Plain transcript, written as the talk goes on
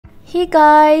Hey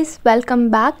guys, welcome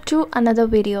back to another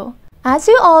video. As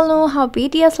you all know how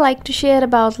BTS like to share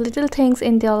about little things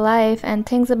in their life and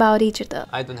things about each other.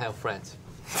 I don't have friends.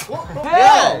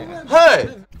 Hey!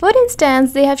 For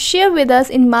instance, they have shared with us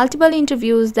in multiple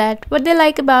interviews that what they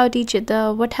like about each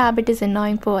other, what habit is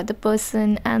annoying for the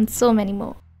person, and so many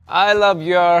more. I love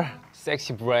your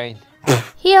sexy brain.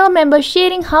 Here, members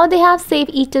sharing how they have saved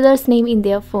each other's name in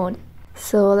their phone.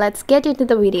 So let's get into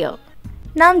the video.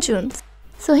 Namjoon.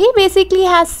 So he basically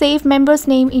has saved members'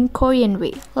 name in Korean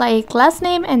way, like last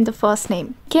name and the first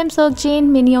name. Kim Seokjin,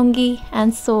 Min Yoongi,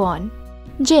 and so on.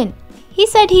 Jin. He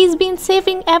said he's been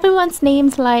saving everyone's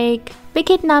names like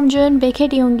Baekhyun Namjoon, Baekhyun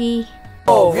Yoongi.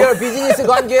 Oh, we are business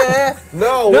관계.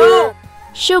 No.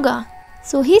 Suga.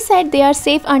 So he said they are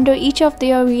safe under each of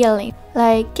their real names,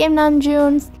 like Kim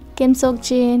Namjoon, Kim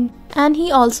Seokjin. And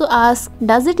he also asked,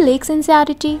 does it lack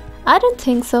sincerity? I don't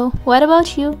think so. What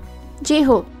about you?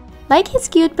 J-Hope. Like his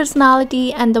cute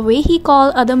personality and the way he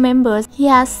called other members, he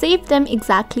has saved them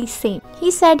exactly same.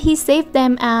 He said he saved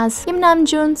them as Kim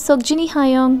Namjoon, Seokjin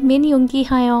Hayoung, Min Yoongi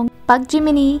Hayoung, Park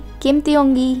Jimin, Kim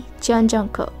Taehyung, Jeon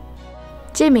Jungkook.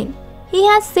 Jimin. He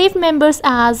has saved members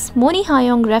as Moni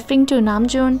Hayoung referring to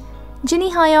Namjoon,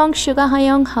 Jinny Hayoung, Suga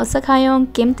Hayoung, Hosuk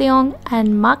Hayoung, Kim Taehyung, and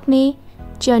Maknae,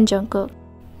 Jeon Jungkook.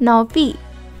 Now V.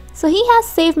 So he has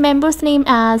saved members' name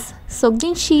as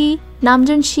Seokjin Shi,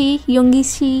 Namjoon Shi, Yoongi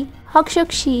Shi,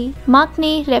 Hoksuk Shi,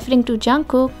 Maknae referring to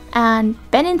Jungkook, and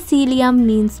Penicillium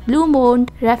means blue moon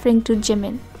referring to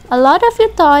Jimin. A lot of you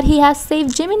thought he has saved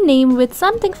Jimin name with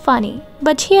something funny,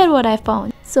 but here what I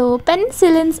found. So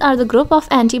penicillins are the group of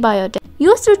antibiotics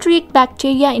used to treat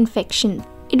bacteria infections.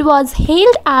 It was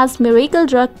hailed as miracle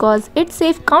drug cause it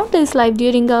saved countless lives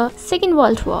during a Second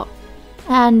World War.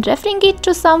 And referring it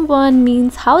to someone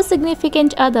means how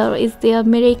significant other is their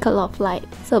miracle of life.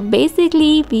 So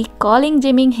basically, we calling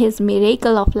Jimin his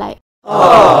miracle of life.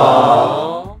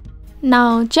 Aww.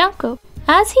 Now Jungkook.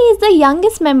 As he is the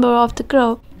youngest member of the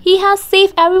group, he has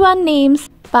saved everyone's names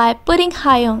by putting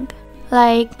Hayoung,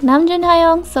 like Namjoon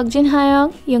Hayoung, Seokjin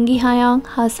Hayoung, Yoongi Hayoung,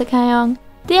 Hosuk Hayoung,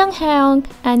 Taehyung Hayoung,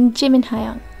 and Jimin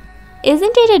Hayoung.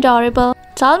 Isn't it adorable?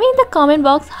 Tell me in the comment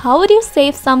box how would you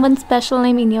save someone's special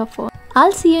name in your phone.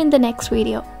 I'll see you in the next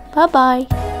video. Bye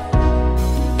bye.